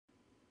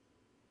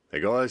Hey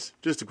guys,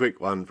 just a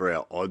quick one for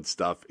our Odd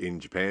Stuff in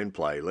Japan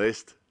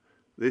playlist.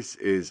 This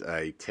is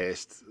a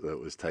test that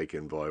was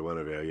taken by one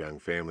of our young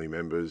family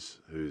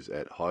members who's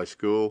at high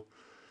school.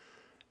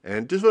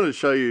 And just wanted to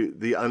show you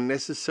the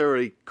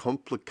unnecessary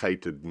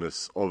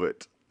complicatedness of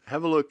it.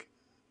 Have a look.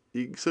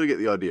 You can sort of get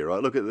the idea,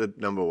 right? Look at the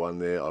number one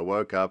there. I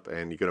woke up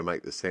and you've got to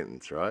make the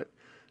sentence, right?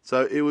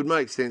 So it would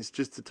make sense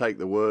just to take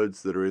the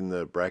words that are in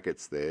the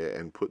brackets there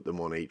and put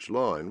them on each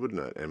line, wouldn't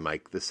it? And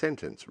make the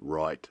sentence.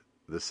 Write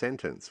the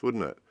sentence,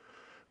 wouldn't it?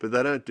 But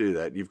they don't do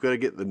that. You've got to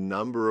get the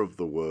number of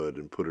the word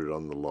and put it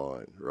on the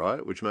line,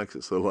 right? Which makes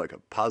it sort of like a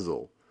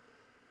puzzle.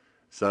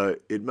 So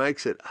it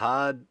makes it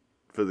hard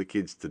for the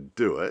kids to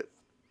do it.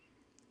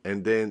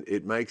 And then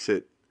it makes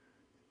it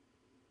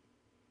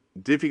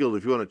difficult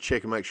if you want to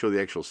check and make sure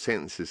the actual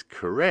sentence is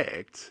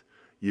correct.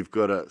 You've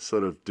got to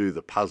sort of do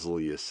the puzzle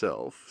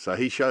yourself. So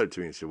he showed it to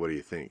me and said, what do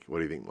you think? What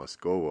do you think my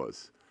score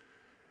was?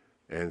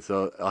 And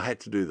so I had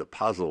to do the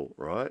puzzle,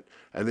 right?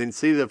 And then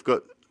see they've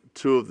got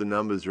two of the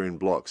numbers are in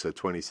blocks, so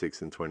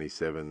 26 and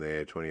 27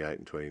 there, 28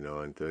 and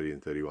 29, 30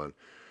 and 31.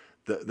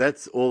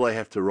 That's all they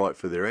have to write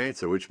for their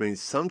answer, which means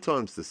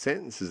sometimes the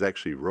sentence is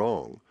actually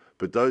wrong,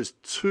 but those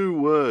two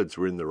words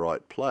were in the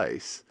right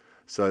place,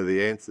 so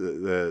the answer,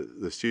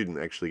 the student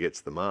actually gets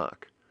the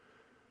mark.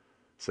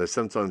 So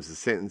sometimes the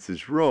sentence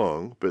is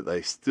wrong, but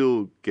they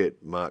still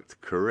get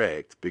marked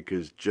correct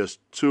because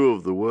just two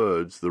of the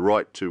words, the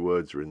right two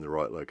words, are in the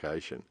right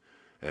location.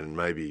 And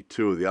maybe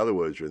two of the other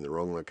words are in the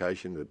wrong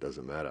location, it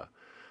doesn't matter.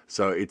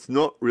 So it's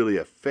not really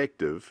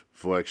effective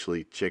for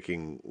actually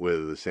checking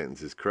whether the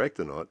sentence is correct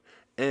or not,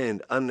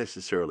 and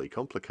unnecessarily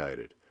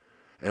complicated.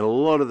 And a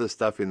lot of the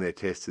stuff in their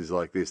tests is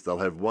like this. They'll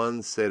have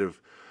one set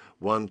of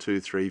 1, 2,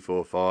 3,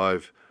 4,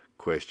 5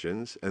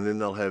 questions, and then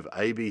they'll have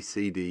A, B,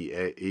 C, D,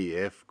 E,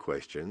 F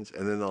questions,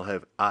 and then they'll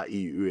have A, I,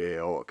 U, E,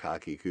 O,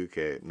 Kaki,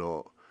 Kuke,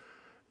 No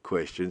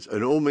questions,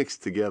 and all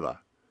mixed together.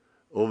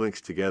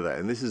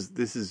 And this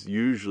is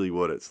usually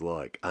what it's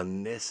like,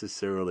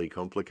 unnecessarily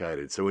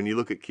complicated. So when you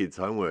look at kids'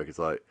 homework, it's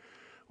like,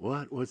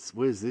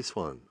 where's this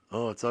one?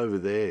 Oh, it's over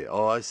there.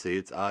 Oh, I see,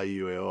 it's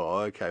R-U-L. Oh,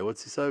 okay,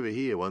 what's this over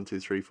here? 1, 2,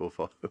 3, 4,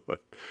 5.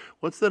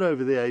 What's that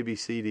over there? A, B,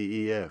 C, D,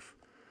 E, F.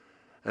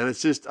 And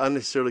it's just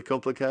unnecessarily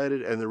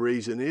complicated, and the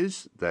reason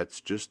is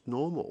that's just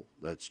normal.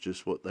 That's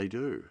just what they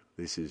do.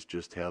 This is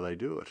just how they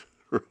do it,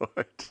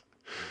 right?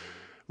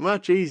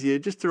 Much easier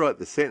just to write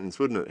the sentence,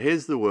 wouldn't it?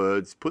 Here's the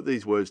words, put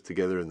these words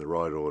together in the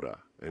right order,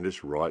 and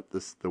just write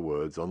the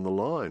words on the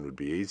line. Would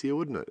be easier,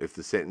 wouldn't it? If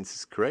the sentence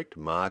is correct,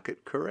 mark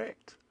it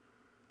correct.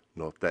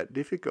 Not that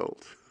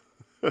difficult.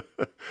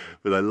 But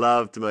they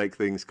love to make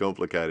things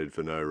complicated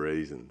for no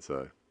reason.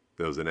 So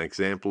there was an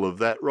example of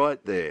that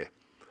right there.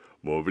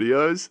 More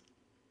videos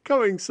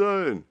coming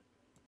soon.